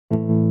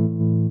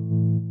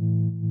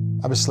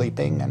I was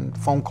sleeping, and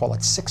phone call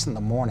at 6 in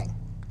the morning,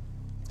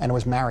 and it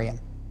was Marion.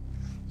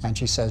 And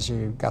she says,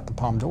 "You got the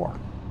Palme d'Or."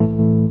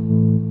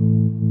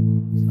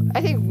 I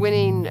think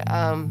winning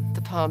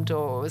the Palme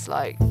d'Or was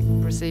like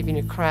receiving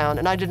a crown,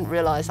 and I didn't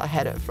realize I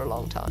had it for a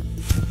long time.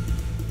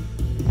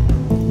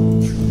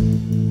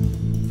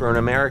 For an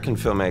American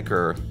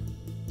filmmaker,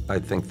 I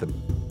think the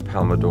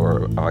Palme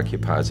d'Or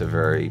occupies a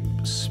very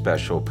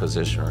special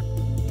position.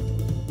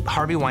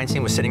 Harvey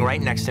Weinstein was sitting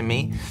right next to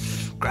me,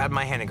 grabbed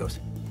my hand and goes,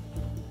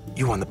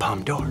 "You won the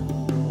Palme d'Or."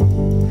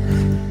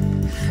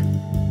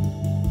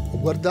 Ho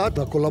guardato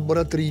la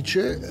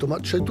collaboratrice, ho detto, ma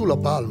c'hai tu la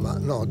palma?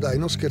 No, dai,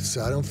 non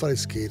scherzare, non fare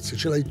scherzi,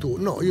 ce l'hai tu?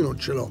 No, io non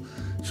ce l'ho.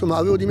 Insomma,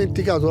 avevo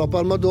dimenticato la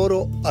Palma d'Oro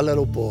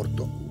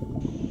all'aeroporto.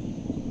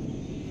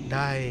 ไ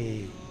ด้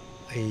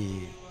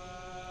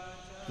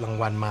ราง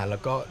วัลมาแล้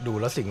วก็ดู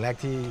แล้วสิ่งแรก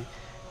ที่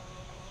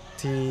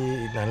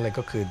นั้นเลย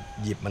ก็คือ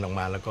หยิบมันออก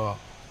มาแล้วก็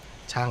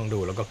ชั่งดู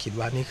แล้วก็คิด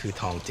ว่านี่คือ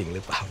ทองจริงห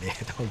รือเปล่าเนี่ย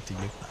ทองจริง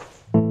หรือเปล่า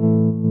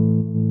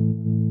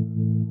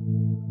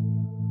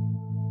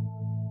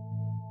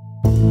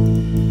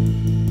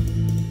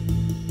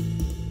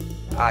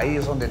Ahí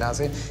es donde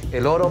nace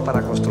el oro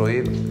para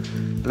construir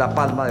la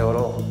Palma de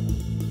Oro.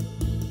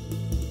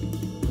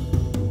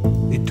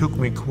 It took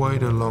me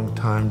quite a long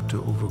time to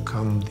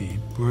overcome the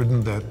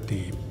burden that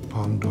the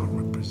Palme d'Or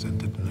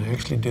represented, and I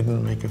actually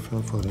didn't make a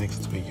film for the next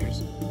 3 years.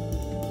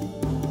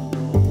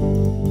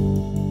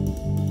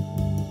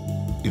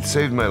 It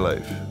saved my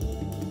life.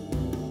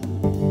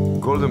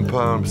 Golden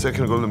Palme,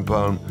 second Golden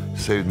Palme,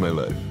 saved my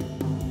life.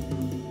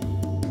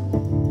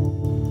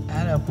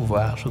 Elle a un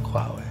pouvoir, je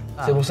crois, ouais.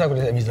 C'est pour ça qu'on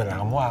les a mis dans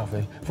l'armoire.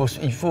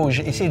 Il faut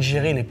essayer de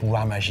gérer les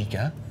pouvoirs magiques,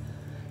 hein.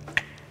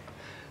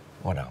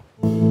 Voilà.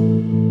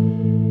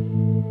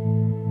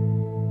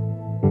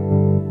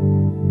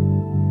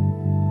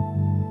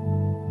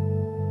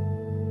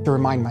 To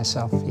remind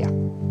myself, yeah,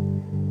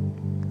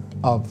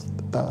 of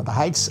the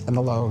heights and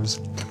the lows.